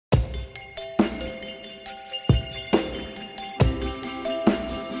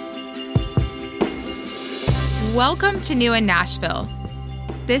Welcome to New in Nashville.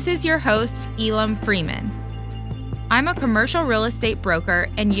 This is your host, Elam Freeman. I'm a commercial real estate broker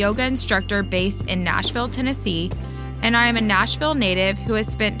and yoga instructor based in Nashville, Tennessee, and I am a Nashville native who has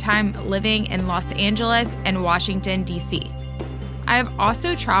spent time living in Los Angeles and Washington, D.C. I have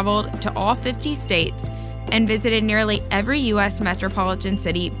also traveled to all 50 states and visited nearly every U.S. metropolitan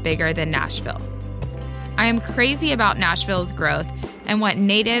city bigger than Nashville. I am crazy about Nashville's growth and want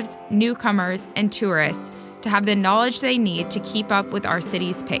natives, newcomers, and tourists to have the knowledge they need to keep up with our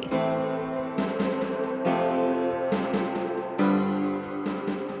city's pace.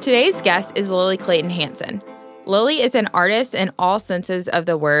 Today's guest is Lily Clayton Hansen. Lily is an artist in all senses of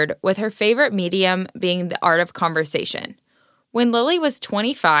the word, with her favorite medium being the art of conversation. When Lily was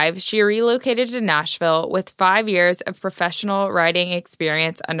 25, she relocated to Nashville with 5 years of professional writing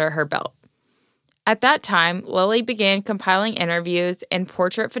experience under her belt. At that time, Lily began compiling interviews and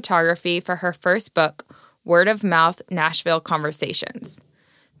portrait photography for her first book, Word of Mouth Nashville Conversations.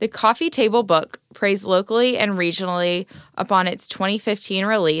 The coffee table book, praised locally and regionally upon its 2015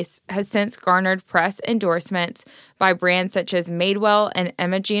 release, has since garnered press endorsements by brands such as Madewell and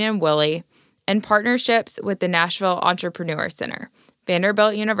Emma Jean and Willie, and partnerships with the Nashville Entrepreneur Center,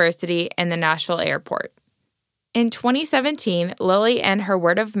 Vanderbilt University, and the Nashville Airport. In 2017, Lily and her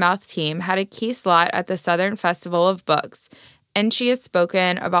Word of Mouth team had a key slot at the Southern Festival of Books, and she has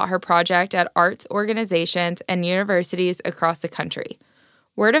spoken about her project at arts organizations and universities across the country.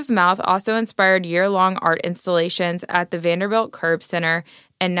 Word of Mouth also inspired year-long art installations at the Vanderbilt Curb Center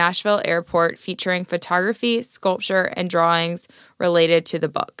and Nashville Airport featuring photography, sculpture, and drawings related to the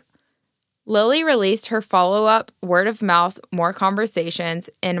book. Lily released her follow-up, Word of Mouth More Conversations,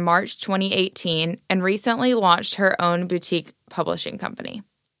 in March 2018 and recently launched her own boutique publishing company.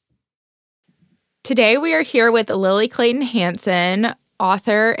 Today we are here with Lily Clayton Hansen,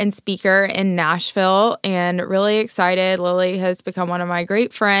 author and speaker in Nashville, and really excited. Lily has become one of my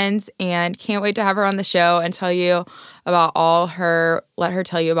great friends and can't wait to have her on the show and let her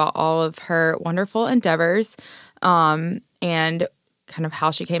tell you about all of her wonderful endeavors and kind of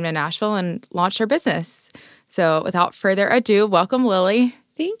how she came to Nashville and launched her business. So without further ado, welcome, Lily.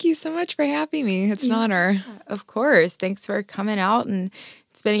 Thank you so much for having me. It's an honor. Of course. Thanks for coming out and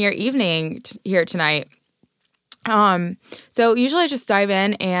spending your evening here tonight. So usually I just dive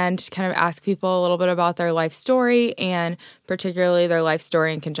in and kind of ask people a little bit about their life story and particularly their life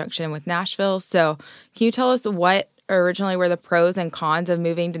story in conjunction with Nashville. So can you tell us what originally were the pros and cons of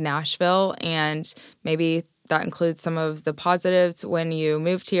moving to Nashville, and maybe that includes some of the positives when you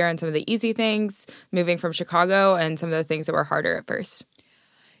moved here and some of the easy things moving from Chicago and some of the things that were harder at first?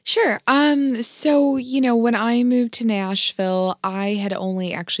 Sure. So, when I moved to Nashville, I had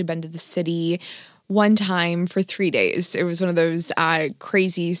only actually been to the city one time for 3 days. It was one of those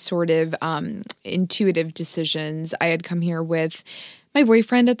crazy sort of intuitive decisions. I had come here with my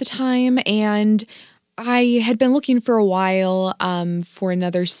boyfriend at the time, and I had been looking for a while for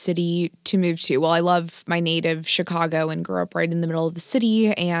another city to move to. Well, I love my native Chicago and grew up right in the middle of the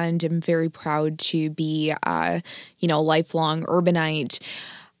city, and am very proud to be a lifelong urbanite.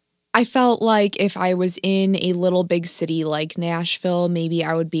 I felt like if I was in a little big city like Nashville, maybe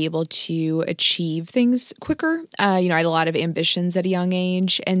I would be able to achieve things quicker. I had a lot of ambitions at a young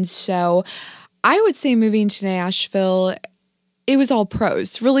age. And so I would say moving to Nashville, it was all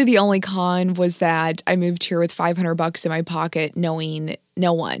pros. Really, the only con was that I moved here with $500 in my pocket, knowing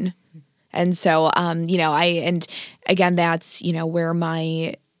no one. And so, and again, that's, where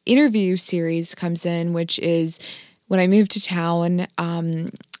my interview series comes in, which is when I moved to town,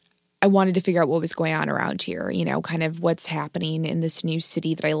 I wanted to figure out what was going on around here, kind of what's happening in this new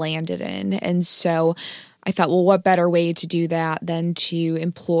city that I landed in. And so I thought, well, what better way to do that than to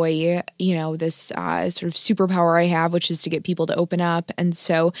employ, this sort of superpower I have, which is to get people to open up. And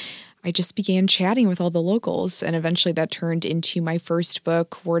so I just began chatting with all the locals, and eventually that turned into my first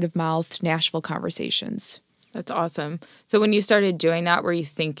book, Word of Mouth Nashville Conversations. That's awesome. So when you started doing that, were you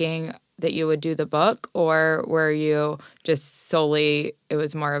thinking that you would do the book, or were you just solely, it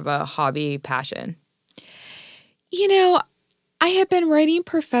was more of a hobby passion? I had been writing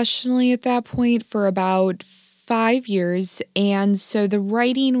professionally at that point for about 5 years. And so the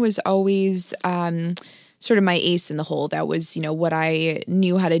writing was always sort of my ace in the hole. That was, what I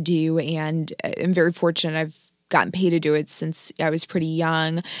knew how to do. And I'm very fortunate I've gotten paid to do it since I was pretty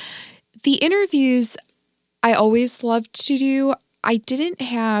young. The interviews I always loved to do. I didn't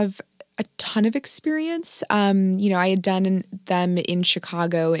have a ton of experience. I had done them in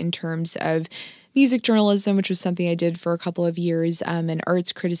Chicago in terms of music journalism, which was something I did for a couple of years, and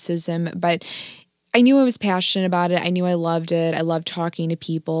arts criticism. But I knew I was passionate about it. I knew I loved it. I loved talking to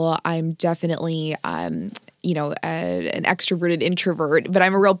people. I'm definitely, an extroverted introvert, but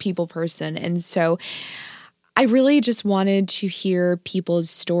I'm a real people person. And so I really just wanted to hear people's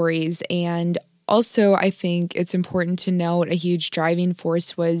stories. And also, I think it's important to note a huge driving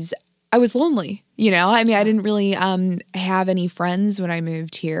force was I was lonely. I didn't really have any friends when I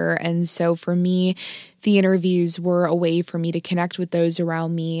moved here. And so for me, the interviews were a way for me to connect with those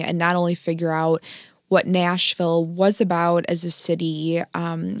around me and not only figure out what Nashville was about as a city,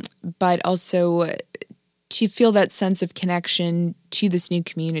 but also to feel that sense of connection to this new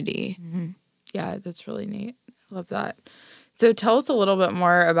community. Mm-hmm. Yeah, that's really neat. I love that. So tell us a little bit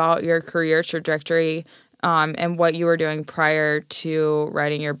more about your career trajectory and what you were doing prior to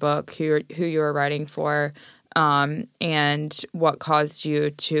writing your book, who you were writing for, and what caused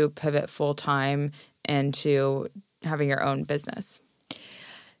you to pivot full-time into having your own business.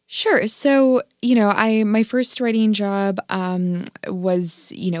 Sure. So, my first writing job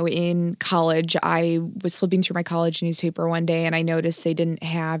was, in college. I was flipping through my college newspaper one day and I noticed they didn't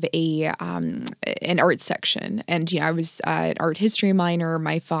have an art section. And, I was an art history minor.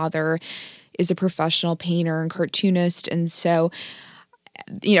 My father is a professional painter and cartoonist. And so,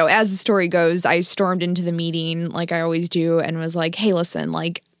 as the story goes, I stormed into the meeting like I always do and was like, hey, listen,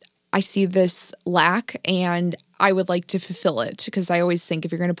 I see this lack and I would like to fulfill it, because I always think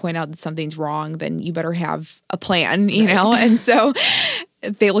if you're going to point out that something's wrong, then you better have a plan, know? And so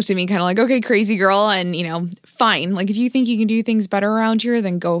they looked at me kind of like, okay, crazy girl. And, fine. If you think you can do things better around here,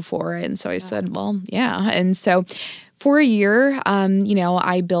 then go for it. And so I said, well, yeah. And so for a year,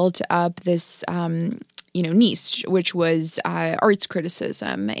 I built up this, niche, which was arts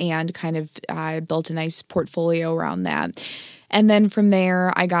criticism, and kind of built a nice portfolio around that. And then from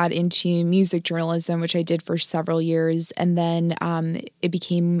there, I got into music journalism, which I did for several years. And then it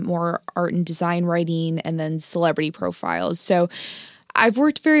became more art and design writing and then celebrity profiles. So I've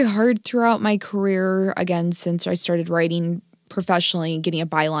worked very hard throughout my career, again, since I started writing professionally, getting a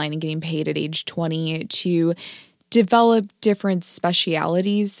byline and getting paid at age 20, to develop different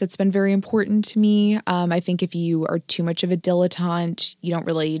specialities. That's been very important to me. I think if you are too much of a dilettante, you don't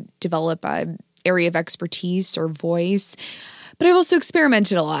really develop a area of expertise or voice. But I've also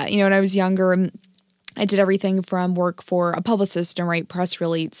experimented a lot. When I was younger, I did everything from work for a publicist and write press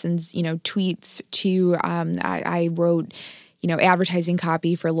releases and, tweets to I wrote, advertising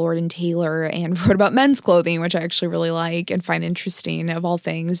copy for Lord & Taylor and wrote about men's clothing, which I actually really like and find interesting of all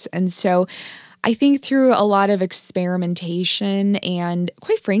things. And so I think through a lot of experimentation and,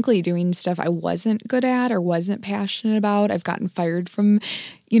 quite frankly, doing stuff I wasn't good at or wasn't passionate about, I've gotten fired from,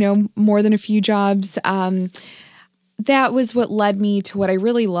 more than a few jobs. That was what led me to what I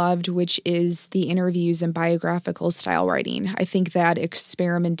really loved, which is the interviews and biographical style writing. I think that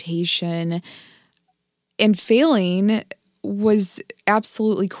experimentation and failing was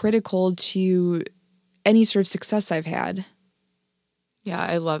absolutely critical to any sort of success I've had. Yeah,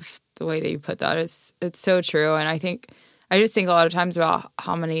 I love the way that you put that. It's so true. And I just think a lot of times about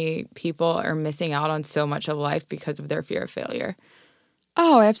how many people are missing out on so much of life because of their fear of failure.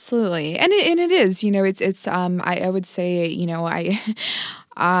 Oh, absolutely. And it is, I would say,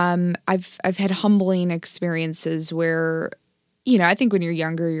 I've had humbling experiences where, I think when you're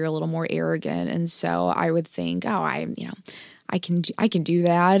younger, you're a little more arrogant. And so I would think, I can do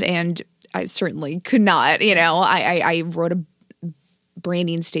that. And I certainly could not, I wrote a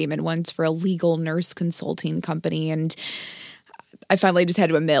branding statement once for a legal nurse consulting company, and I finally just had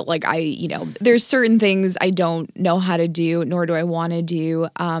to admit, there's certain things I don't know how to do, nor do I want to do,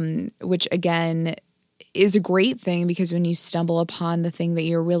 which again is a great thing, because when you stumble upon the thing that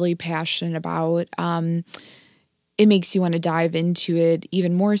you're really passionate about, it makes you want to dive into it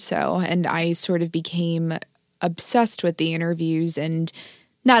even more so. And I sort of became obsessed with the interviews and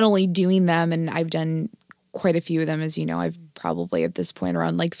not only doing them, and I've done quite a few of them, as you know, I've probably at this point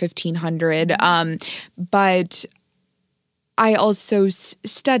around 1,500, but I also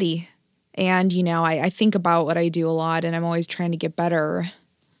study, and, I think about what I do a lot, and I'm always trying to get better.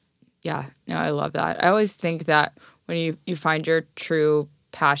 Yeah, no, I love that. I always think that when you find your true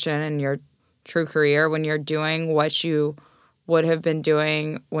passion and your true career, when you're doing what you would have been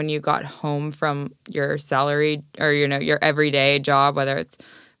doing when you got home from your salary or, your everyday job, whether it's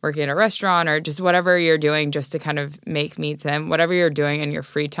working in a restaurant or just whatever you're doing just to kind of make meets in, whatever you're doing in your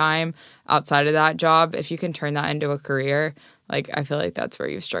free time outside of that job, if you can turn that into a career, I feel like that's where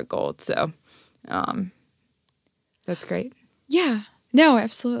you've struck gold. So that's great. Yeah. No,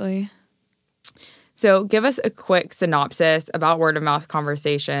 absolutely. So give us a quick synopsis about word of mouth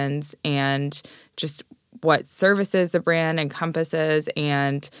conversations and just what services the brand encompasses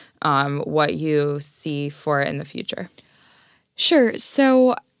and what you see for it in the future. Sure.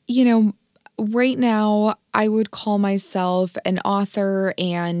 So, right now I would call myself an author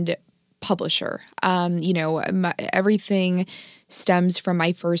and publisher. Everything stems from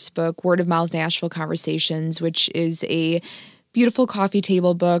my first book, Word of Mouth Nashville Conversations, which is a beautiful coffee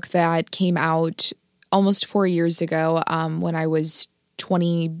table book that came out almost 4 years ago when I was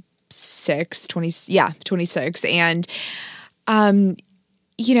 26. And,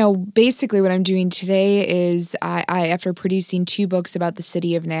 basically what I'm doing today is I after producing 2 books about the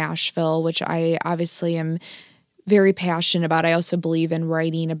city of Nashville, which I obviously am very passionate about, I also believe in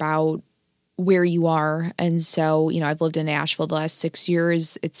writing about where you are. And so, I've lived in Nashville the last 6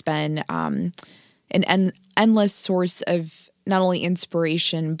 years. It's been an endless source of not only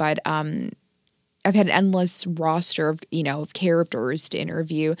inspiration, but I've had an endless roster of characters to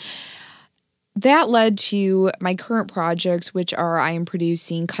interview. That led to my current projects, which are I am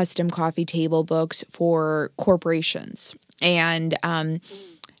producing custom coffee table books for corporations. And,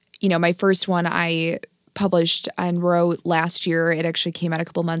 my first one I published and wrote last year. It actually came out a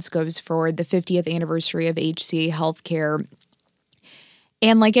couple months ago. It was for the 50th anniversary of HCA Healthcare.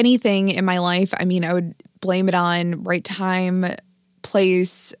 And like anything in my life, I would blame it on right time,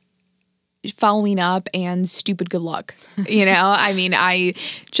 place, following up, and stupid good luck. I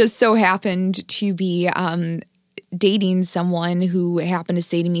just so happened to be dating someone who happened to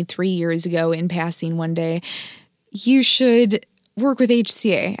say to me 3 years ago in passing one day, you should work with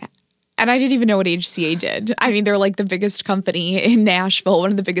HCA. And I didn't even know what HCA did. They're like the biggest company in Nashville, one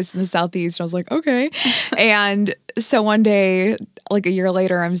of the biggest in the Southeast. And I was like, okay. And so one day, like a year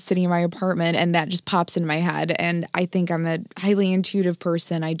later, I'm sitting in my apartment and that just pops in my head. And I think I'm a highly intuitive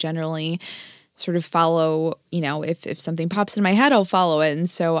person. I generally sort of follow, if something pops in my head, I'll follow it. And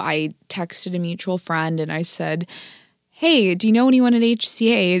so I texted a mutual friend and I said, hey, do you know anyone at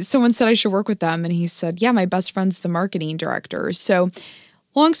HCA? Someone said I should work with them. And he said, yeah, my best friend's the marketing director. So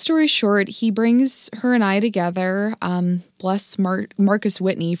long story short, he brings her and I together. Bless Marcus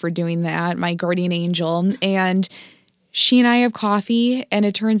Whitney for doing that, my guardian angel. And she and I have coffee, and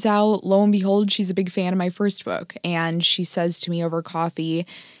it turns out, lo and behold, she's a big fan of my first book. And she says to me over coffee,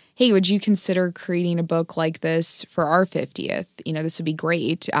 hey, would you consider creating a book like this for our 50th? This would be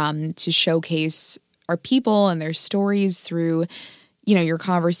great to showcase our people and their stories through, your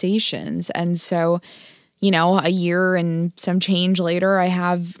conversations. And so a year and some change later, I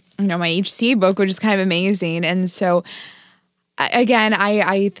have, my HCA book, which is kind of amazing. And so, again,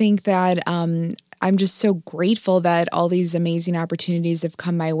 I think that I'm just so grateful that all these amazing opportunities have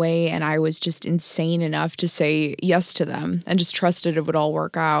come my way, and I was just insane enough to say yes to them and just trusted it would all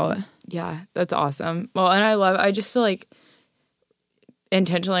work out. Yeah, that's awesome. Well, and I just feel like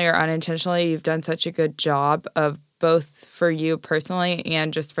intentionally or unintentionally, you've done such a good job of both for you personally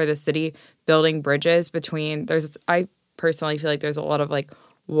and just for the city, building bridges between I personally feel like there's a lot of like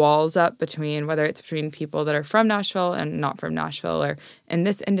walls up between, whether it's between people that are from Nashville and not from Nashville, or in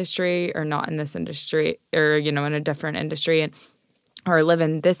this industry or not in this industry, or, in a different industry, and or live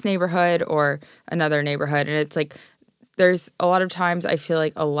in this neighborhood or another neighborhood. And it's like, there's a lot of times I feel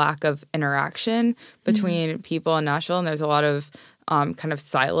like a lack of interaction between people in Nashville, and there's a lot of kind of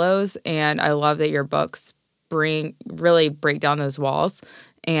silos. And I love that your books really break down those walls.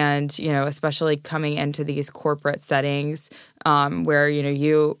 And, especially coming into these corporate settings where,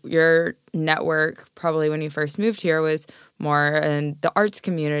 your network probably when you first moved here was more in the arts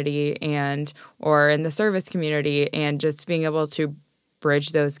community or in the service community, and just being able to bridge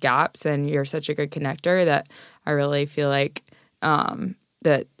those gaps. And you're such a good connector that I really feel like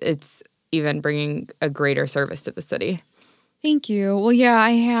that it's even bringing a greater service to the city. Thank you. Well, yeah,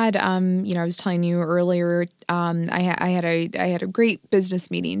 I had, I was telling you earlier, I had a great business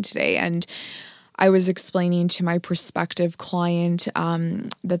meeting today, and I was explaining to my prospective client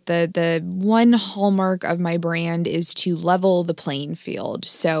that the one hallmark of my brand is to level the playing field.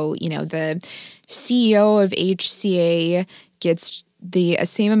 So, the CEO of HCA gets the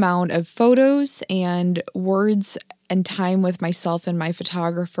same amount of photos and words and time with myself and my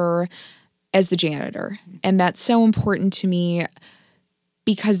photographer as the janitor. And that's so important to me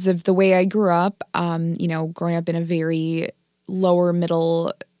because of the way I grew up, growing up in a very lower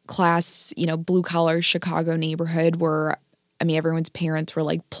middle class, blue collar Chicago neighborhood where, everyone's parents were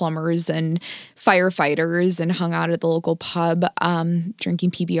like plumbers and firefighters and hung out at the local pub,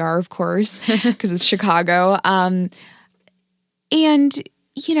 drinking PBR, of course, because it's Chicago. And,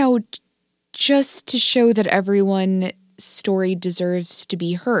 just to show that everyone's story deserves to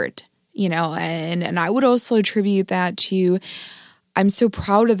be heard. And I would also attribute that to, I'm so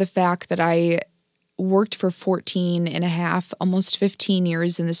proud of the fact that I worked for 14 and a half, almost 15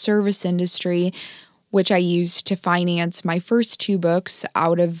 years in the service industry which I used to finance my first 2 books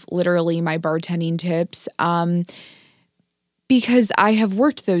out of literally my bartending tips, because I have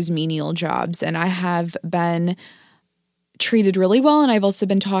worked those menial jobs and I have been treated really well, and I've also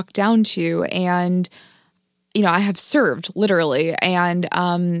been talked down to, and I have served literally, and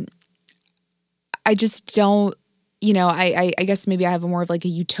I just don't, I guess maybe I have a more of like a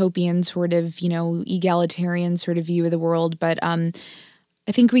utopian sort of, egalitarian sort of view of the world, but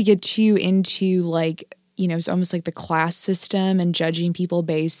I think we get too into like, it's almost like the class system and judging people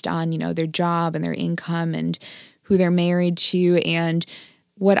based on, their job and their income and who they're married to. And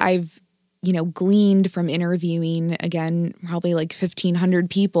what I've gleaned from interviewing, again, probably like 1,500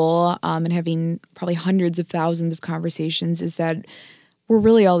 people and having probably hundreds of thousands of conversations, is that we're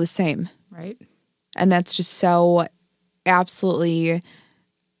really all the same. Right. And that's just so absolutely,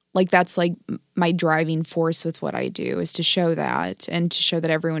 like, that's like my driving force with what I do, is to show that and to show that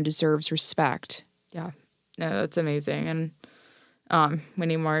everyone deserves respect. Yeah. No, that's amazing. And we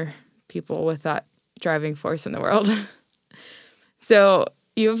need more people with that driving force in the world. So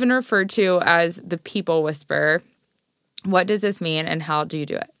you've been referred to as the people whisperer. What does this mean and how do you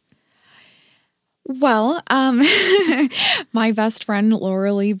do it? Well, my best friend,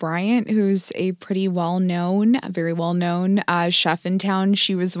 Laura Lee Bryant, who's a pretty very well-known chef in town,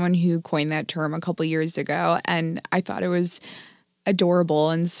 she was the one who coined that term a couple years ago, and I thought it was adorable,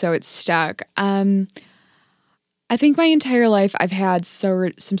 and so it stuck. I think my entire life I've had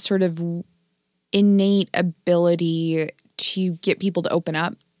some sort of innate ability to get people to open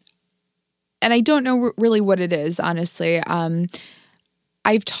up, and I don't know really what it is, honestly.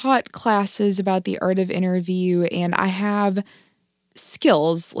 I've taught classes about the art of interview, and I have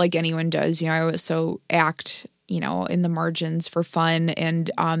skills like anyone does. I also act, in the margins for fun, and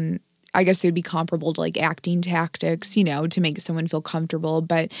I guess they'd be comparable to like acting tactics, to make someone feel comfortable.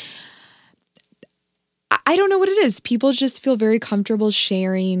 But I don't know what it is. People just feel very comfortable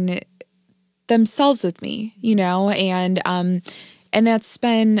sharing themselves with me, and that's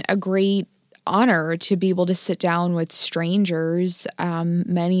been a great honor to be able to sit down with strangers,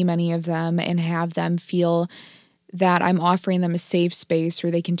 many of them, and have them feel that I'm offering them a safe space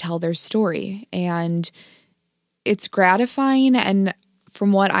where they can tell their story. And it's gratifying, and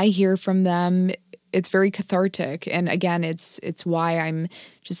from what I hear from them, it's very cathartic. And again, it's why I'm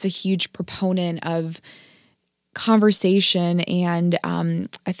just a huge proponent of conversation, and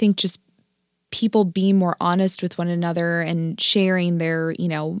I think just people being more honest with one another and sharing their,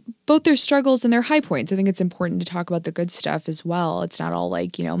 both their struggles and their high points. I think it's important to talk about the good stuff as well. It's not all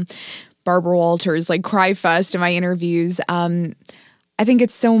like, Barbara Walters, like cry fest in my interviews. I think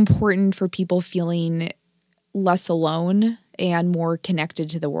it's so important for people feeling less alone and more connected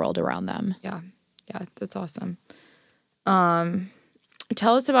to the world around them. Yeah. Yeah. That's awesome.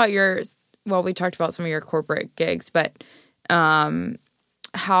 Tell us about we talked about some of your corporate gigs, but,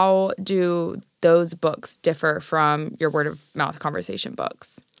 how do those books differ from your word of mouth conversation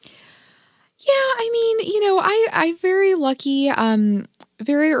books? Yeah, I mean, I very lucky.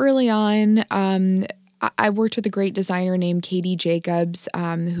 Very early on, I worked with a great designer named Katie Jacobs,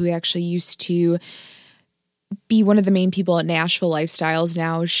 who actually used to be one of the main people at Nashville Lifestyles.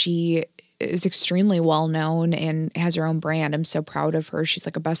 Now she is extremely well known and has her own brand. I'm so proud of her. She's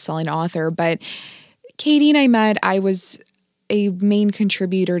like a best-selling author. But Katie and I met. I was a main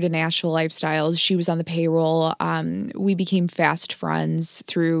contributor to Nashville Lifestyles. She was on the payroll. We became fast friends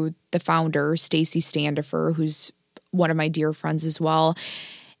through the founder, Stacy Standifer, who's one of my dear friends as well.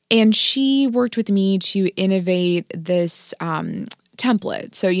 And she worked with me to innovate this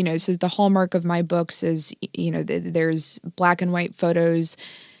template. So, so the hallmark of my books is, there's black and white photos.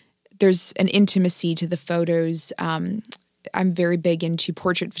 There's an intimacy to the photos. I'm very big into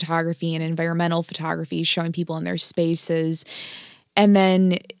portrait photography and environmental photography, showing people in their spaces. And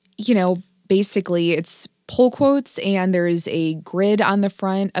then, basically it's pull quotes, and there is a grid on the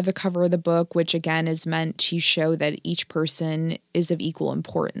front of the cover of the book, which again is meant to show that each person is of equal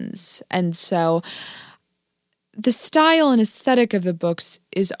importance. And so the style and aesthetic of the books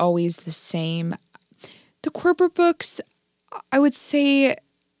is always the same. The corporate books, I would say,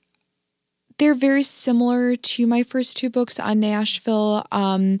 they're very similar to my first 2 books on Nashville.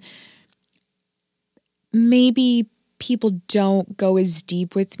 Maybe people don't go as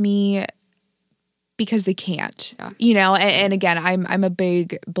deep with me because they can't, and again, I'm a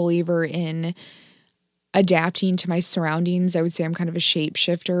big believer in adapting to my surroundings. I would say I'm kind of a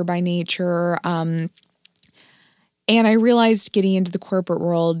shapeshifter by nature. And I realized getting into the corporate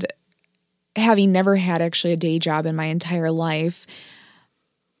world, having never had actually a day job in my entire life,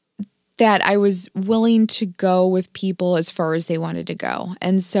 that I was willing to go with people as far as they wanted to go.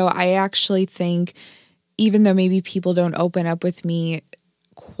 And so I actually think, even though maybe people don't open up with me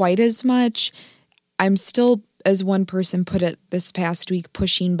quite as much, I'm still, as one person put it this past week,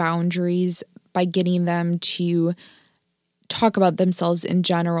 pushing boundaries by getting them to talk about themselves in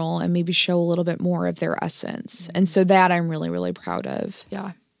general and maybe show a little bit more of their essence. And so that I'm really, really proud of.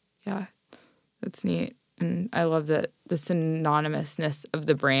 Yeah. Yeah. That's neat. And I love that the synonymousness of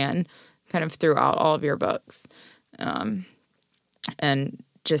the brand kind of throughout all of your books. And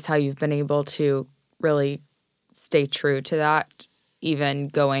just how you've been able to really stay true to that, even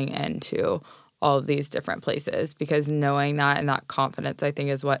going into all of these different places, because knowing that and that confidence, I think,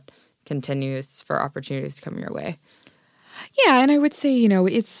 is what continues for opportunities to come your way. Yeah, and I would say,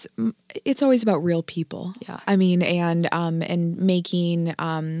 it's always about real people. Yeah. I mean, and making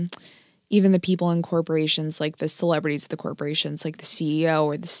even the people in corporations, like the celebrities of the corporations, like the CEO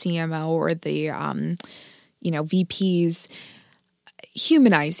or the CMO or the VPs,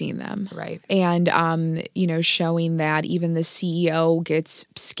 humanizing them. Right. And showing that even the CEO gets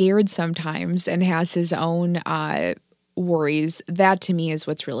scared sometimes and has his own worries. That to me is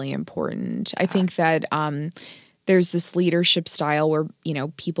what's really important. I think that there's this leadership style where,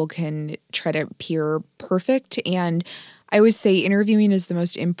 people can try to appear perfect. And I always say interviewing is the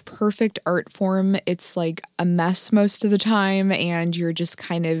most imperfect art form. It's like a mess most of the time, and you're just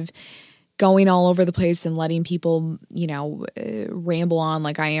kind of going all over the place and letting people, ramble on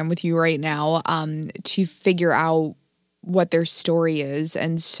like I am with you right now, to figure out what their story is.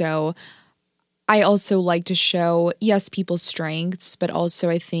 And so I also like to show, yes, people's strengths, but also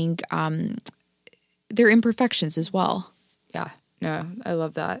I think their imperfections as well. Yeah, no, I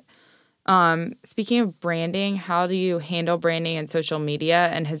love that. Speaking of branding, how do you handle branding and social media,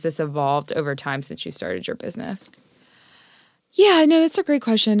 and has this evolved over time since you started your business? Yeah, no, that's a great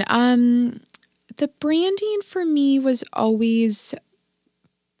question. The branding for me was always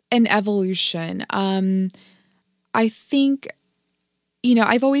an evolution. I think,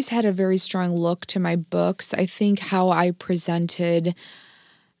 I've always had a very strong look to my books. I think how I presented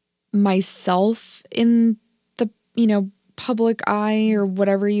myself in the, public eye or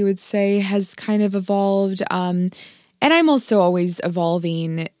whatever you would say has kind of evolved. And I'm also always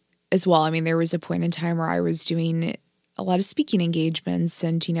evolving as well. I mean, there was a point in time where I was doing a lot of speaking engagements,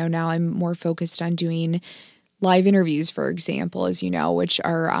 and, now I'm more focused on doing live interviews, for example, as you know, which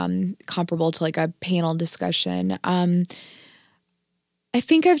are comparable to like a panel discussion. I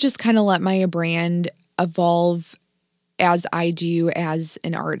think I've just kind of let my brand evolve as I do as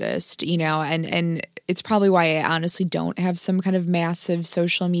an artist, and it's probably why I honestly don't have some kind of massive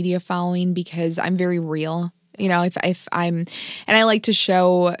social media following, because I'm very real, if I'm, and I like to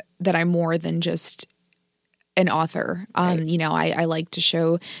show that I'm more than just an author. Right. I like to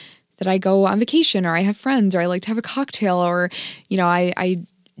show that I go on vacation, or I have friends, or I like to have a cocktail, or, I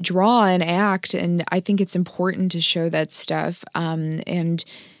draw and act, and I think it's important to show that stuff. And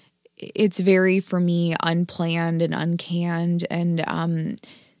it's very, for me, unplanned and uncanned, and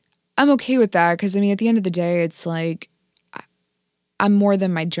I'm okay with that, because, at the end of the day, it's like I'm more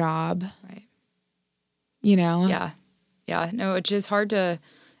than my job. Right. Yeah. Yeah. No, which is hard to,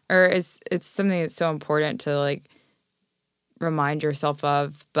 or it's something that's so important to like remind yourself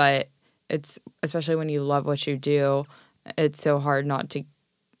of, but it's, especially when you love what you do, it's so hard not to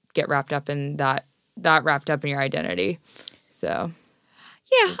get wrapped up in that wrapped up in your identity. So.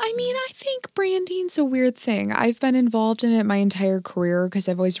 Yeah, I think branding's a weird thing. I've been involved in it my entire career because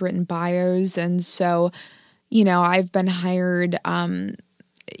I've always written bios. And so, I've been hired,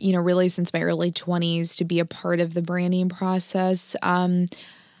 really since my early 20s to be a part of the branding process.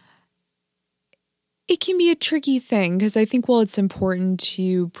 It can be a tricky thing because I think, it's important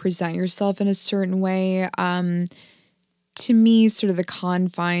to present yourself in a certain way. To me, sort of the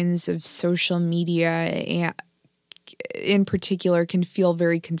confines of social media in particular can feel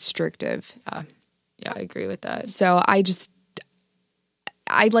very constrictive. Yeah, I agree with that. So I'd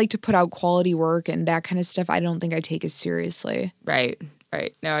like to put out quality work, and that kind of stuff I don't think I take as seriously. Right.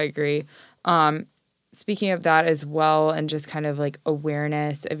 No, I agree. Speaking of that as well, and just kind of like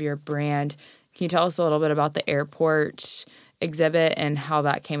awareness of your brand, can you tell us a little bit about the airport exhibit and how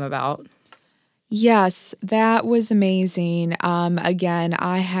that came about? Yes, that was amazing. Again,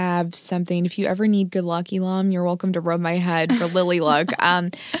 I have something. If you ever need good luck, Elam, you're welcome to rub my head for Lily luck.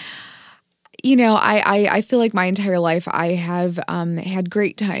 I feel like my entire life I have had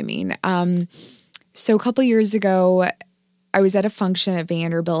great timing. So a couple years ago, I was at a function at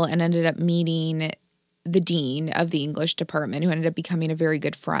Vanderbilt and ended up meeting the dean of the English department, who ended up becoming a very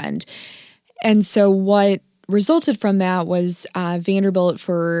good friend. And so what resulted from that was Vanderbilt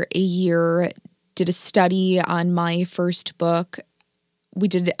for a year did a study on my first book. We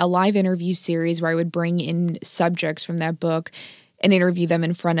did a live interview series where I would bring in subjects from that book and interview them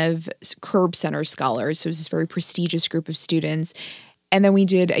in front of Curb Center scholars. So it was this very prestigious group of students. And then we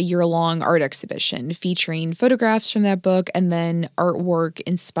did a year-long art exhibition featuring photographs from that book and then artwork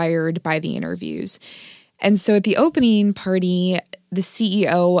inspired by the interviews. And so at the opening party, the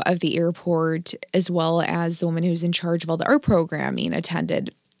CEO of the airport, as well as the woman who's in charge of all the art programming,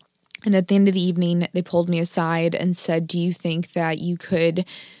 attended. And at the end of the evening, they pulled me aside and said, "Do you think that you could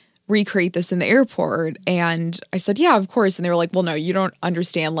recreate this in the airport?" And I said, "Yeah, of course." And they were like, "Well, no, you don't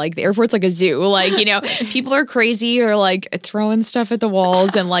understand. Like, the airport's like a zoo. Like, people are crazy. They're like throwing stuff at the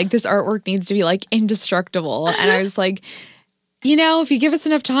walls, and like this artwork needs to be like indestructible." And I was like, if you give us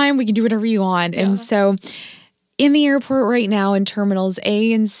enough time, we can do whatever you want. Yeah. And so in the airport right now, in terminals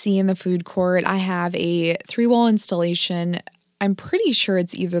A and C in the food court, I have a 3-wall installation. I'm pretty sure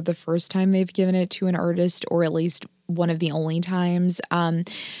it's either the first time they've given it to an artist or at least one of the only times.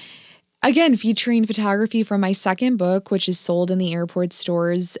 Again, featuring photography from my second book, which is sold in the airport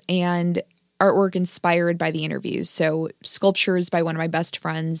stores, and artwork inspired by the interviews. So sculptures by one of my best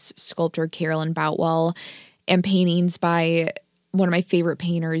friends, sculptor Carolyn Boutwell, and paintings by one of my favorite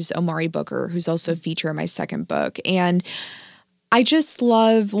painters, Omari Booker, who's also a feature in my second book. And I just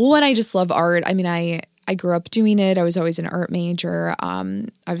love art. I mean, I grew up doing it. I was always an art major.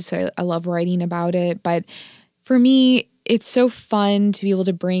 Obviously, I love writing about it. But for me, it's so fun to be able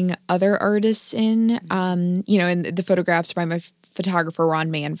to bring other artists in, and the photographs by my photographer,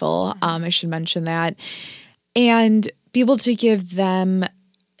 Ron Manville. I should mention that. And be able to give them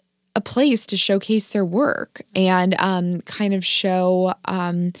a place to showcase their work and kind of show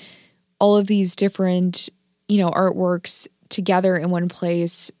all of these different, artworks together in one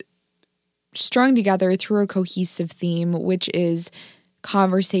place, strung together through a cohesive theme, which is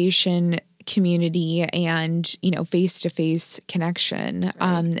conversation, community, and, face-to-face connection.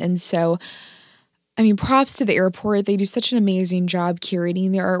 Right. And so, I mean, props to the airport. They do such an amazing job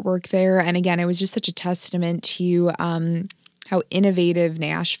curating the artwork there. And again, it was just such a testament to how innovative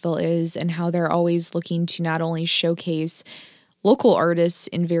Nashville is and how they're always looking to not only showcase local artists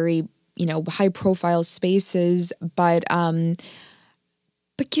in very, high-profile spaces, but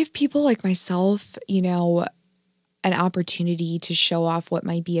give people like myself, an opportunity to show off what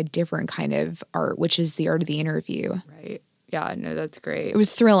might be a different kind of art, which is the art of the interview. Right. Yeah, no, that's great. It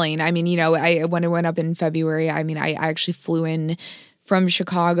was thrilling. I mean, when I went up in February, I mean, I actually flew in from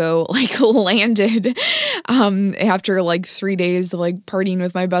Chicago, landed after 3 days of partying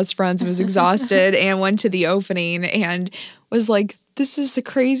with my best friends, was exhausted, and went to the opening and was like, this is the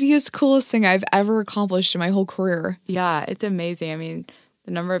craziest, coolest thing I've ever accomplished in my whole career. Yeah, it's amazing. I mean,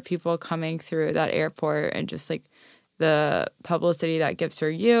 the number of people coming through that airport and just the publicity that gives for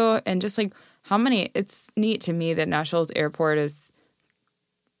you, and just it's neat to me that Nashville's airport is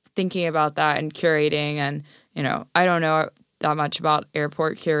thinking about that and curating. And, I don't know that much about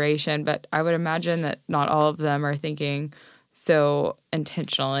airport curation, but I would imagine that not all of them are thinking so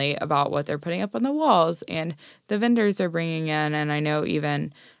intentionally about what they're putting up on the walls and the vendors they're bringing in. And I know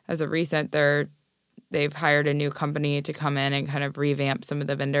even as of recent, they've hired a new company to come in and kind of revamp some of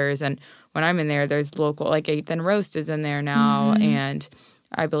the vendors. And when I'm in there, there's local, Eighth and Roast is in there now. Mm-hmm. And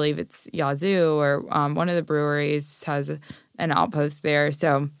I believe it's Yazoo or one of the breweries has an outpost there.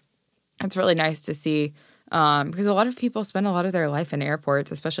 So it's really nice to see because a lot of people spend a lot of their life in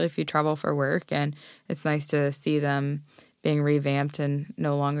airports, especially if you travel for work. And it's nice to see them being revamped and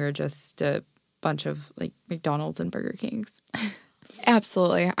no longer just a bunch of McDonald's and Burger Kings.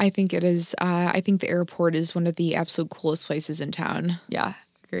 Absolutely. I think it is. I think the airport is one of the absolute coolest places in town. Yeah,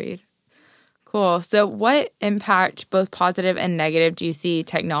 agreed. Cool. So what impact, both positive and negative, do you see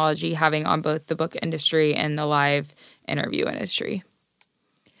technology having on both the book industry and the live interview industry?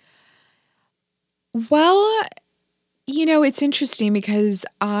 Well, it's interesting because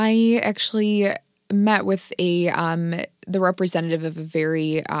I actually met with the representative of a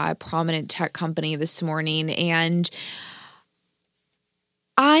very prominent tech company this morning, and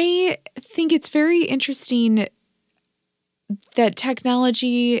I think it's very interesting that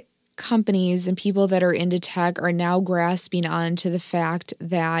technology companies and people that are into tech are now grasping on to the fact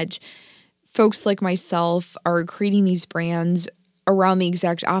that folks like myself are creating these brands around the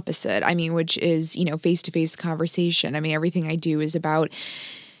exact opposite. I mean, which is, face-to-face conversation. I mean, everything I do is about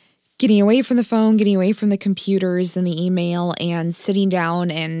getting away from the phone, getting away from the computers and the email, and sitting down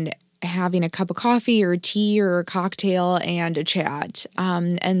and having a cup of coffee or tea or a cocktail and a chat.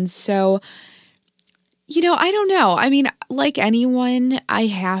 And so, I don't know. I mean, like anyone, I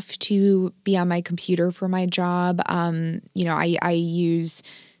have to be on my computer for my job. I use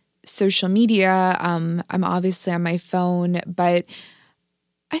social media. I'm obviously on my phone, but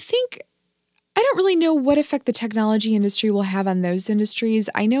I think I don't really know what effect the technology industry will have on those industries.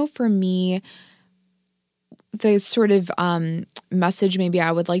 I know for me, the sort of message maybe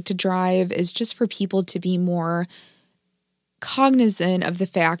I would like to drive is just for people to be more cognizant of the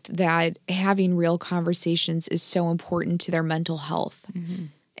fact that having real conversations is so important to their mental health. Mm-hmm.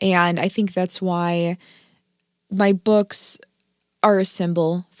 And I think that's why my books are a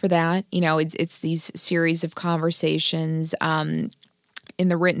symbol for that. It's these series of conversations in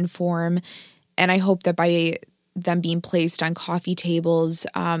the written form. And I hope that by them being placed on coffee tables,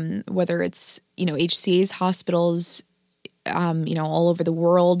 whether it's, HCA's, hospitals, all over the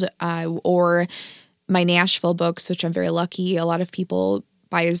world, or my Nashville books, which I'm very lucky, a lot of people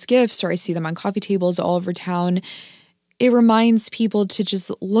buy as gifts, or I see them on coffee tables all over town. It reminds people to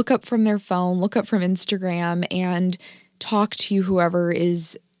just look up from their phone, look up from Instagram, and talk to whoever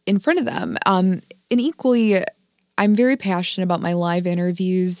is in front of them. And equally, I'm very passionate about my live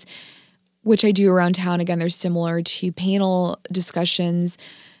interviews, which I do around town. Again, they're similar to panel discussions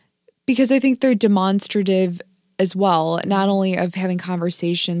because I think they're demonstrative as well, not only of having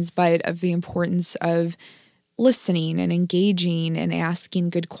conversations, but of the importance of listening and engaging and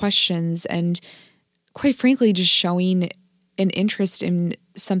asking good questions and, quite frankly, just showing an interest in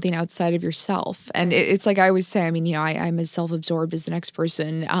something outside of yourself. And it's like I always say, I mean, I'm as self-absorbed as the next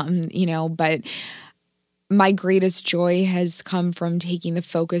person, but my greatest joy has come from taking the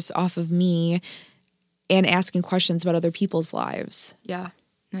focus off of me and asking questions about other people's lives. Yeah.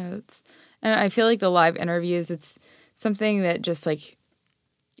 No, and I feel like the live interviews, it's something that just like,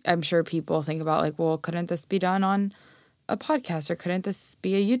 I'm sure people think about like, well, couldn't this be done on a podcast or couldn't this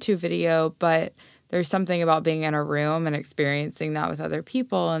be a YouTube video? But there's something about being in a room and experiencing that with other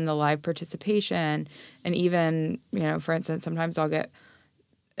people and the live participation. And even, for instance, sometimes I'll get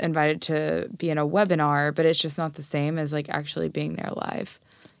invited to be in a webinar, but it's just not the same as like actually being there live.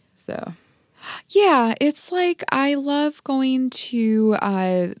 So yeah, it's like I love going to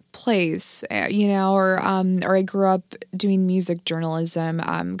plays, or I grew up doing music journalism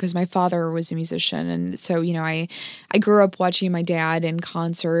because my father was a musician, and so I grew up watching my dad in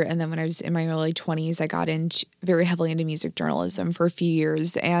concert, and then when I was in my early 20s, I got very heavily into music journalism for a few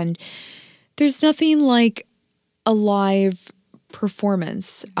years, and there's nothing like a live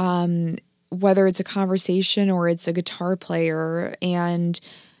performance, whether it's a conversation or it's a guitar player. And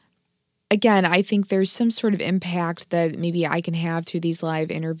again, I think there's some sort of impact that maybe I can have through these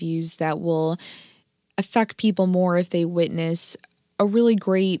live interviews that will affect people more if they witness a really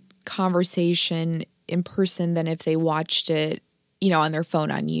great conversation in person than if they watched it, on their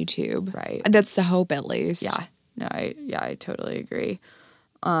phone on YouTube. Right. And that's the hope, at least. Yeah. No, I totally agree.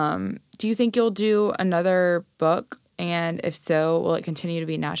 Do you think you'll do another book? And if so, will it continue to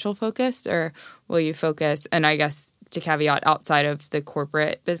be Nashville focused, or will you focus, and I guess to caveat, outside of the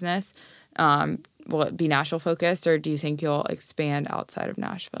corporate business, will it be Nashville focused, or do you think you'll expand outside of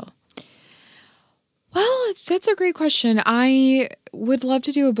Nashville? Well, that's a great question. I would love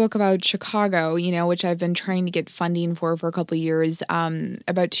to do a book about Chicago, which I've been trying to get funding for a couple of years.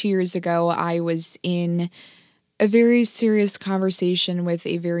 About 2 years ago, I was in a very serious conversation with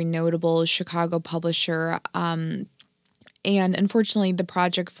a very notable Chicago publisher, and unfortunately, the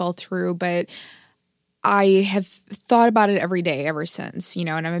project fell through, but I have thought about it every day ever since, and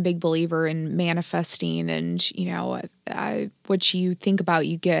I'm a big believer in manifesting and, what you think about,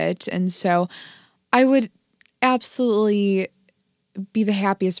 you get. And so I would absolutely be the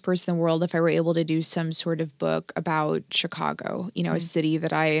happiest person in the world if I were able to do some sort of book about Chicago, a city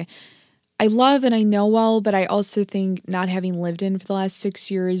that I love and I know well, but I also think not having lived in for the last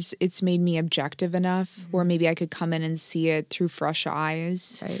 6 years, it's made me objective enough where maybe I could come in and see it through fresh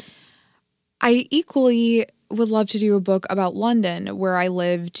eyes. Right. I equally would love to do a book about London, where I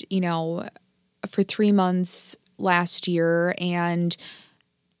lived, for 3 months last year and,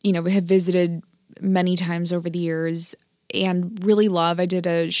 have visited many times over the years and really love. I did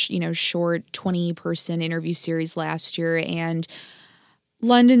a, short 20-person interview series last year, and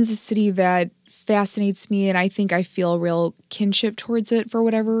London's a city that fascinates me, and I think I feel real kinship towards it for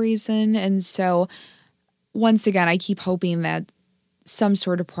whatever reason. And so, once again, I keep hoping that some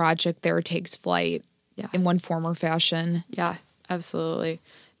sort of project there takes flight in one form or fashion. Yeah, absolutely.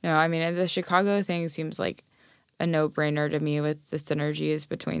 No, I mean, the Chicago thing seems like a no-brainer to me with the synergies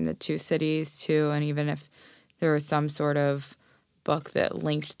between the two cities, too. And even if there was some sort of book that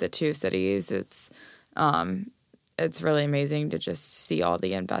linked the two cities, it's it's really amazing to just see all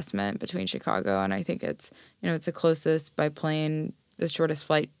the investment between Chicago, and I think it's, it's the closest by plane, the shortest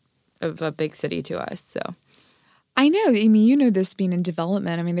flight of a big city to us. So I know. I mean, this being in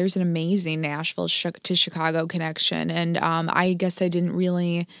development. I mean, there's an amazing Nashville to Chicago connection, and I guess I didn't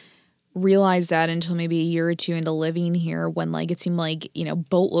really realize that until maybe a year or two into living here, when it seemed like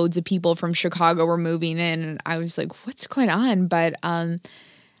boatloads of people from Chicago were moving in, and I was like, what's going on? But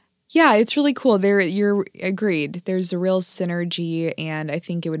yeah, it's really cool. You're agreed. There's a real synergy, and I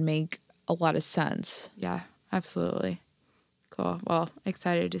think it would make a lot of sense. Yeah, absolutely. Cool. Well,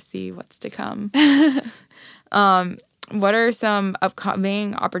 excited to see what's to come. What are some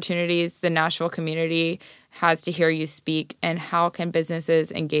upcoming opportunities the Nashville community has to hear you speak, and how can businesses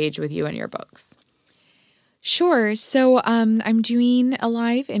engage with you and your books? Sure. So I'm doing a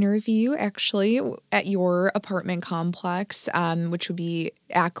live interview actually at your apartment complex, which would be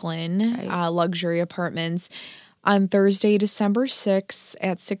Ackland Luxury Apartments, on Thursday, December 6th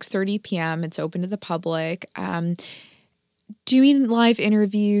at 6:30 p.m. It's open to the public. Doing live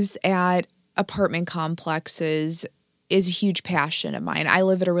interviews at apartment complexes is a huge passion of mine. I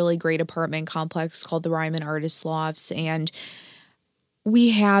live at a really great apartment complex called the Ryman Artist Lofts, and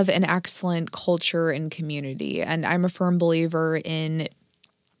we have an excellent culture and community. And I'm a firm believer in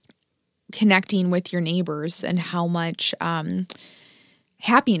connecting with your neighbors and how much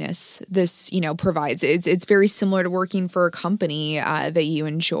happiness this, provides. It's very similar to working for a company that you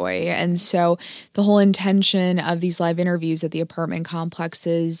enjoy. And so the whole intention of these live interviews at the apartment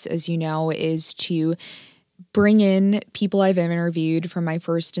complexes, as you know, is to bring in people I've interviewed from my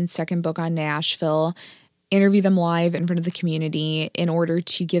first and second book on Nashville, interview them live in front of the community in order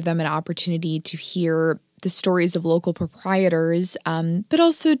to give them an opportunity to hear the stories of local proprietors, but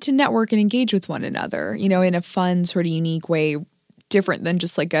also to network and engage with one another, in a fun, sort of unique way, different than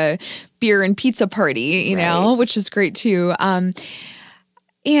just like a beer and pizza party, you know, which is great too.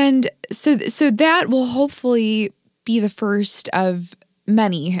 And so that will hopefully be the first of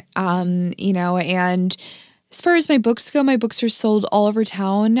many, and as far as my books go, my books are sold all over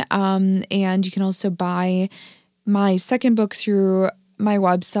town, and you can also buy my second book through my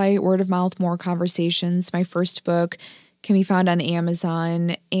website, Word of Mouth, More Conversations. My first book can be found on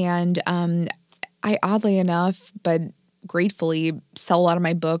Amazon, and I, oddly enough, but gratefully, sell a lot of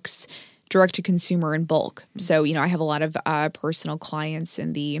my books direct to consumer in bulk. So, I have a lot of personal clients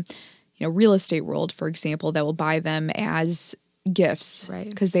in the, real estate world, for example, that will buy them as gifts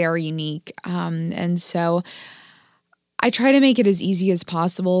because they are unique. And so I try to make it as easy as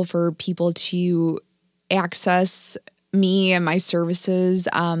possible for people to access me and my services,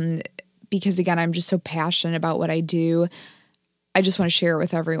 because again, I'm just so passionate about what I do. I just want to share it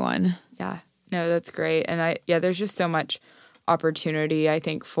with everyone. Yeah, no, that's great. And there's just so much opportunity, I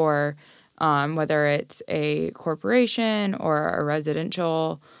think, for whether it's a corporation or a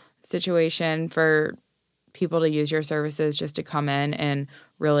residential situation, for people to use your services just to come in and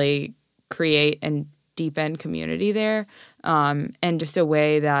really create and deepen community there, and just a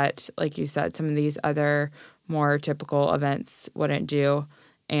way that, like you said, some of these other more typical events wouldn't do.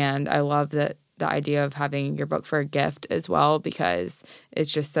 And I love that the idea of having your book for a gift as well, because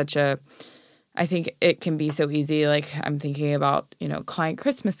it's just I think it can be so easy. Like, I'm thinking about, client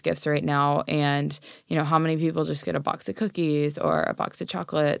Christmas gifts right now, and, how many people just get a box of cookies or a box of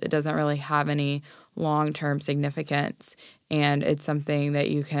chocolate that doesn't really have any long-term significance. And it's something that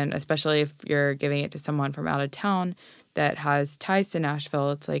you can, especially if you're giving it to someone from out of town that has ties to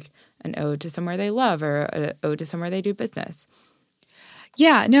Nashville, it's like an ode to somewhere they love or an ode to somewhere they do business.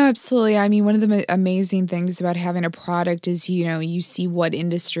 Yeah, no, absolutely. I mean, one of the amazing things about having a product is, you see what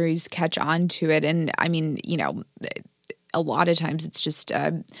industries catch on to it. And I mean, a lot of times it's just,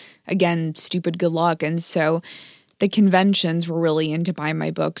 again, stupid good luck. And so the conventions were really into buying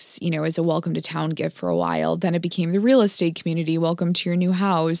my books, as a welcome to town gift for a while. Then it became the real estate community, welcome to your new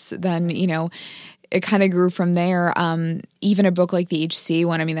house. Then, it kind of grew from there. Even a book like the HCA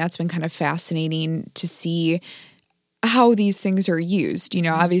one, I mean, that's been kind of fascinating to see how these things are used.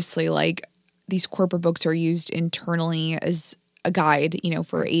 Obviously, like, these corporate books are used internally as a guide,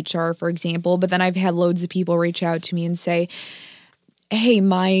 for HR, for example. But then I've had loads of people reach out to me and say, hey,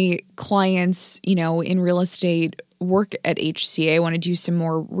 my clients, in real estate work at HCA. I want to do some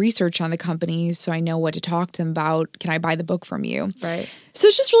more research on the company so I know what to talk to them about. Can I buy the book from you? Right. So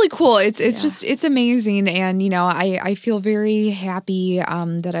it's just really cool. It's amazing. And, I feel very happy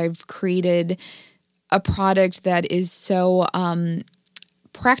that I've created a product that is so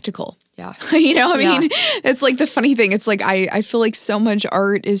practical. Yeah. mean, it's like the funny thing. It's like I feel like so much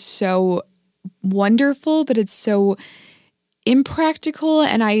art is so wonderful, but it's so impractical.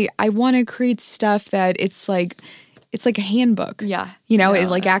 And I want to create stuff that it's like, it's like a handbook. Yeah. You know, it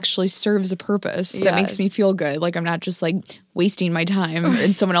like actually serves a purpose that makes me feel good. Like I'm not just like wasting my time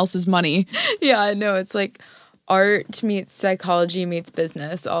and someone else's money. Yeah, no, it's like art meets psychology meets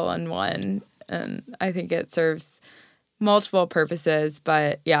business all in one. And I think it serves multiple purposes.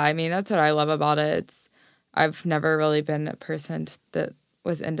 But yeah, I mean, that's what I love about it. I've never really been a person that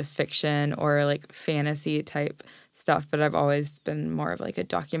was into fiction or like fantasy type stuff, but I've always been more of like a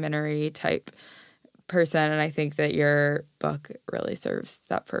documentary type person. And I think that your book really serves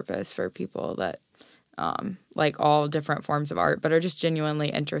that purpose for people that like all different forms of art, but are just genuinely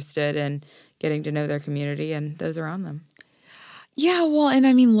interested in getting to know their community and those around them. Yeah, well, and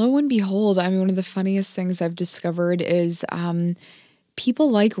I mean, lo and behold, I mean, one of the funniest things I've discovered is people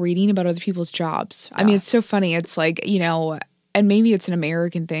like reading about other people's jobs. Yeah. I mean, it's so funny. It's like, you know, and maybe it's an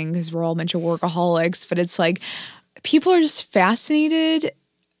American thing because we're all a bunch of workaholics, but it's like people are just fascinated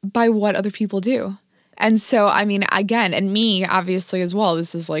by what other people do. And so, I mean, again, and me, obviously, as well,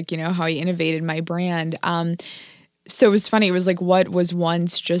 this is like, you know, how I innovated my brand. So it was funny. It was like what was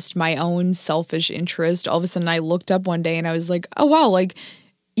once just my own selfish interest. All of a sudden, I looked up one day and I was like, oh, wow, like,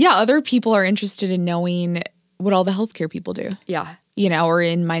 yeah, other people are interested in knowing what all the healthcare people do. Yeah. You know, or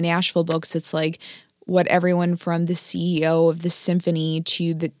in my Nashville books, it's like what everyone from the CEO of the symphony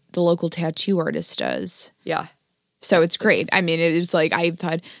to the local tattoo artist does. Yeah. So it's great. I mean, it was like, I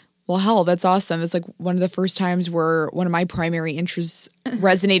thought, well, hell, that's awesome. It's like one of the first times where one of my primary interests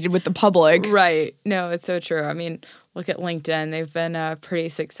resonated with the public. Right. No, it's so true. I mean, look at LinkedIn. They've been pretty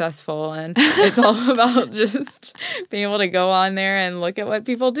successful, and it's all about just being able to go on there and look at what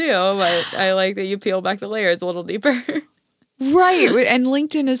people do. But I like that you peel back the layers a little deeper. Right. And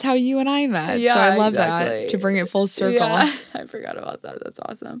LinkedIn is how you and I met. Yeah, so I love exactly. that, to bring it full circle. Yeah, I forgot about that. That's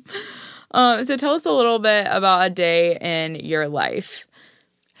awesome. So tell us a little bit about a day in your life.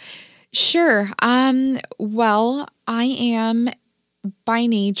 Sure. Well, I am by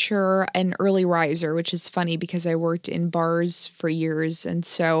nature an early riser, which is funny because I worked in bars for years. And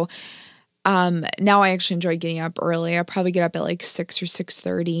so now I actually enjoy getting up early. I probably get up at like 6 or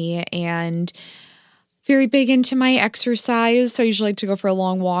 6:30 and very big into my exercise. So I usually like to go for a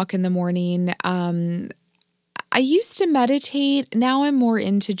long walk in the morning. I used to meditate. Now I'm more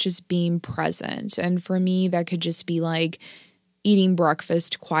into just being present. And for me, that could just be like eating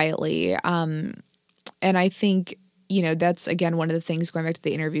breakfast quietly. And I think, you know, that's, again, one of the things going back to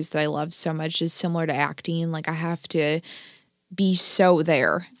the interviews that I love so much is similar to acting. Like I have to be so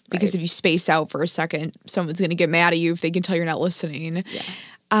there because if you space out for a second, someone's going to get mad at you if they can tell you're not listening. Yeah.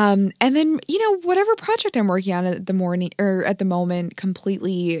 And then, you know, whatever project I'm working on at the moment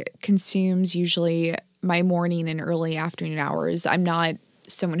completely consumes usually my morning and early afternoon hours. I'm not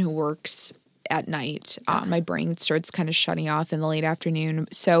someone who works at night. My brain starts kind of shutting off in the late afternoon.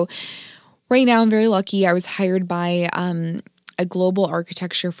 So right now I'm very lucky. I was hired by a global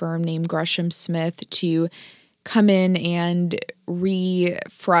architecture firm named Gresham Smith to come in and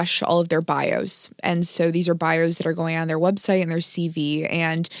refresh all of their bios. And so these are bios that are going on their website and their CV.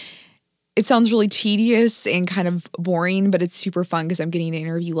 And it sounds really tedious and kind of boring, but it's super fun because I'm getting to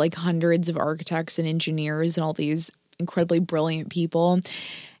interview like hundreds of architects and engineers and all these incredibly brilliant people.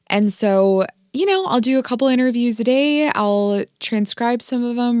 And so, you know, I'll do a couple interviews a day. I'll transcribe some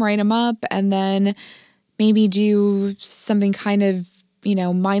of them, write them up, and then maybe do something kind of, you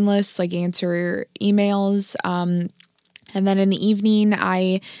know, mindless, like answer emails. And then in the evening,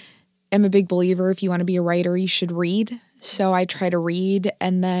 I am a big believer if you want to be a writer, you should read. So I try to read,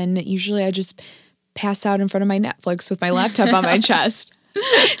 and then usually I just pass out in front of my Netflix with my laptop on my chest.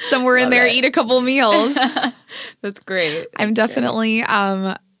 Somewhere in there, eat a couple meals. That's great. I'm definitely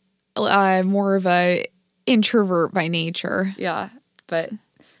more of a introvert by nature. Yeah, but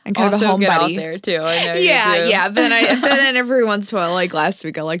and kind also of a homebody out there too. I know yeah. But then every once in a while, like last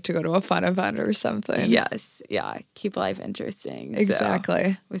week, I like to go to a fun event or something. Yes, yeah. Keep life interesting.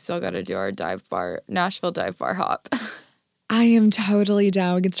 Exactly. So we still got to do our Nashville dive bar hop. I am totally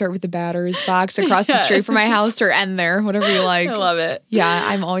down. We can start with the Batter's Box across the street from my house or end there, whatever you like. I love it. Yeah,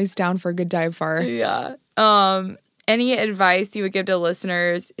 I'm always down for a good dive bar. Yeah. Any advice you would give to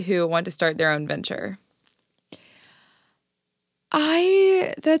listeners who want to start their own venture?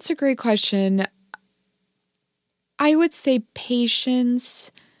 That's a great question. I would say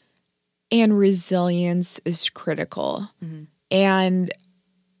patience and resilience is critical. Mm-hmm. And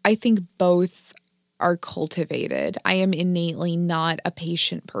I think both are cultivated. I am innately not a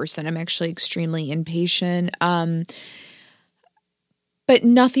patient person. I'm actually extremely impatient. But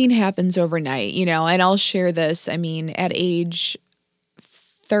nothing happens overnight, you know, and I'll share this. I mean, at age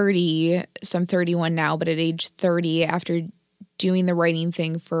 30, so I'm 31 now, but at age 30, after doing the writing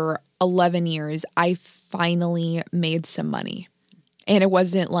thing for 11 years, I finally made some money. And it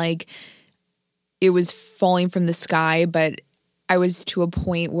wasn't like it was falling from the sky, but I was to a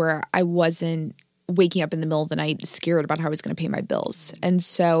point where I wasn't waking up in the middle of the night scared about how I was going to pay my bills. And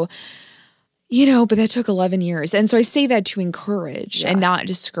so, but that took 11 years. And so I say that to encourage and not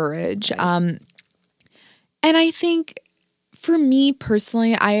discourage. Right. And I think for me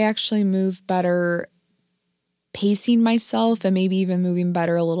personally, I actually move better pacing myself and maybe even moving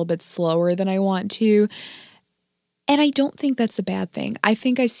better a little bit slower than I want to. And I don't think that's a bad thing. I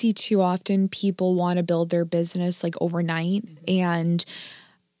think I see too often people want to build their business like overnight. And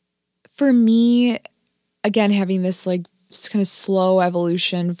for me, again, having this like kind of slow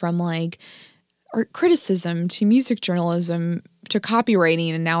evolution from like art criticism to music journalism to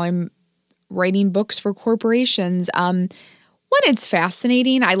copywriting, and now I'm writing books for corporations. One, it's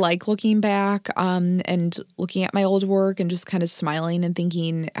fascinating. I like looking back and looking at my old work and just kind of smiling and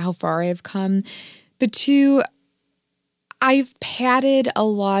thinking how far I've come. But two, I've padded a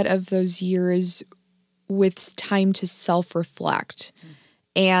lot of those years with time to self-reflect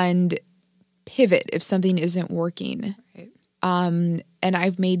and pivot if something isn't working. Right. And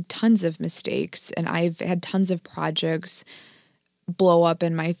I've made tons of mistakes, and I've had tons of projects blow up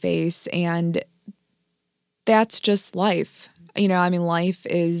in my face, and that's just life. Life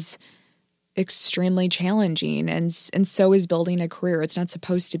is extremely challenging, and so is building a career. It's not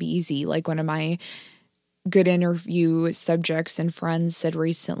supposed to be easy. Like one of my good interview subjects and friends said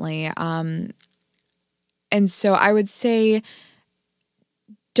recently. And so I would say,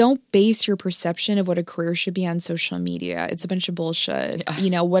 don't base your perception of what a career should be on social media. It's a bunch of bullshit.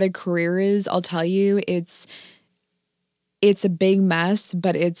 Yeah. What a career is, I'll tell you, it's a big mess,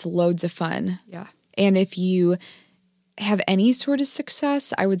 but it's loads of fun. Yeah. And if you have any sort of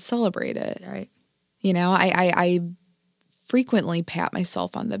success, I would celebrate it. Right. I frequently pat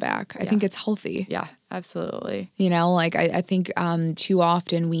myself on the back. I think it's healthy. Yeah, absolutely. I think too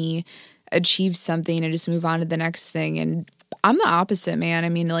often we achieve something and just move on to the next thing. And I'm the opposite, man.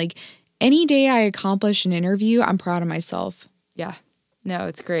 Any day I accomplish an interview, I'm proud of myself. Yeah. No,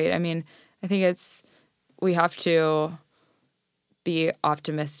 it's great. I think we have to be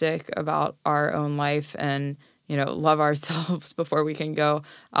optimistic about our own life and, love ourselves before we can go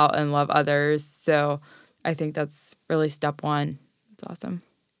out and love others. So I think that's really step one. It's awesome.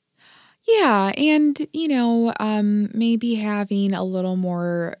 Yeah. And, maybe having a little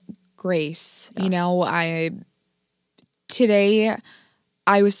more grace. Yeah. Today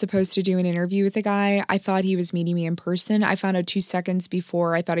I was supposed to do an interview with a guy. I thought he was meeting me in person. I found out 2 seconds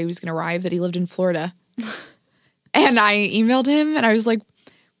before I thought he was going to arrive that he lived in Florida. And I emailed him and I was like,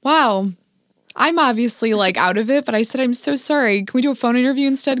 wow, I'm obviously out of it. But I said, I'm so sorry. Can we do a phone interview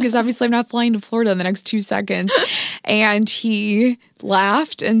instead? Because obviously I'm not flying to Florida in the next 2 seconds. And he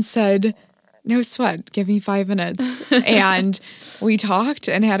laughed and said, no sweat, give me 5 minutes. And we talked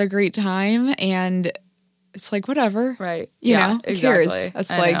and had a great time. And it's like, whatever. Right. You know, exactly. Who cares?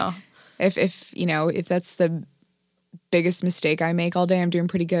 It's if that's the biggest mistake I make all day, I'm doing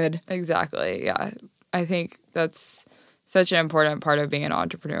pretty good. Exactly. Yeah. I think that's such an important part of being an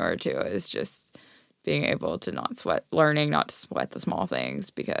entrepreneur too, is just being able to learning not to sweat the small things,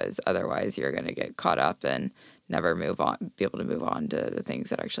 because otherwise you're going to get caught up and never be able to move on to the things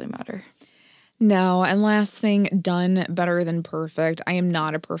that actually matter. No. And last thing, done better than perfect. I am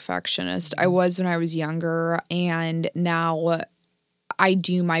not a perfectionist. I was when I was younger, and now I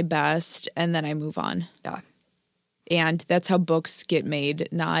do my best and then I move on. Yeah. And that's how books get made,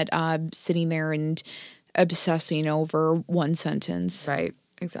 not sitting there and obsessing over one sentence. Right.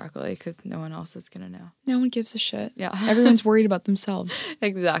 Exactly. Because no one else is going to know. No one gives a shit. Yeah. Everyone's worried about themselves.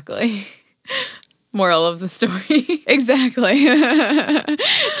 Exactly. Moral of the story. Exactly.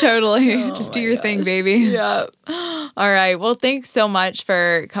 Totally. Just do your thing, baby. Yeah. All right. Well, thanks so much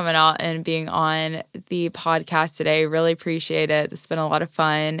for coming out and being on the podcast today. Really appreciate it. It's been a lot of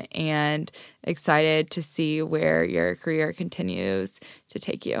fun and excited to see where your career continues to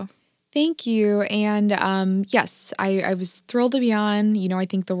take you. Thank you. And yes, I was thrilled to be on. I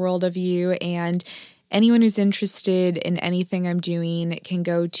think the world of you, and anyone who's interested in anything I'm doing can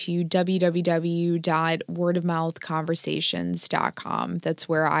go to www.wordofmouthconversations.com. That's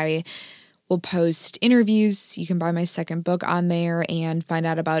where I will post interviews. You can buy my second book on there and find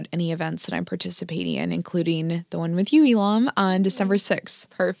out about any events that I'm participating in, including the one with you, Elam, on December 6th.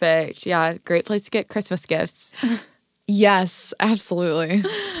 Perfect. Yeah, great place to get Christmas gifts. Yes, absolutely.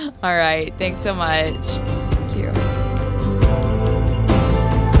 All right. Thanks so much. Thank you.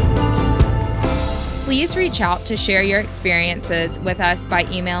 Please reach out to share your experiences with us by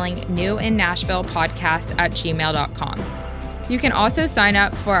emailing newinnashvillepodcast@gmail.com. You can also sign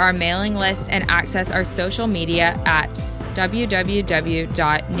up for our mailing list and access our social media at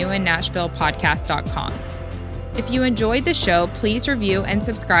www.newinnashvillepodcast.com. If you enjoyed the show, please review and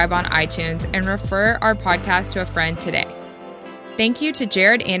subscribe on iTunes and refer our podcast to a friend today. Thank you to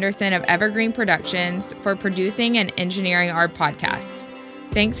Jared Anderson of Evergreen Productions for producing and engineering our podcast.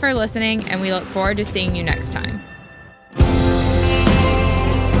 Thanks for listening, and we look forward to seeing you next time.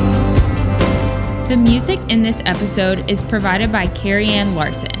 The music in this episode is provided by Carrie Ann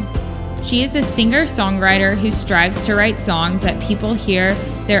Larson. She is a singer-songwriter who strives to write songs that people hear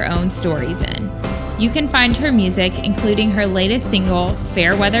their own stories in. You can find her music, including her latest single,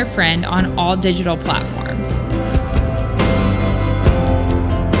 Fair Weather Friend, on all digital platforms.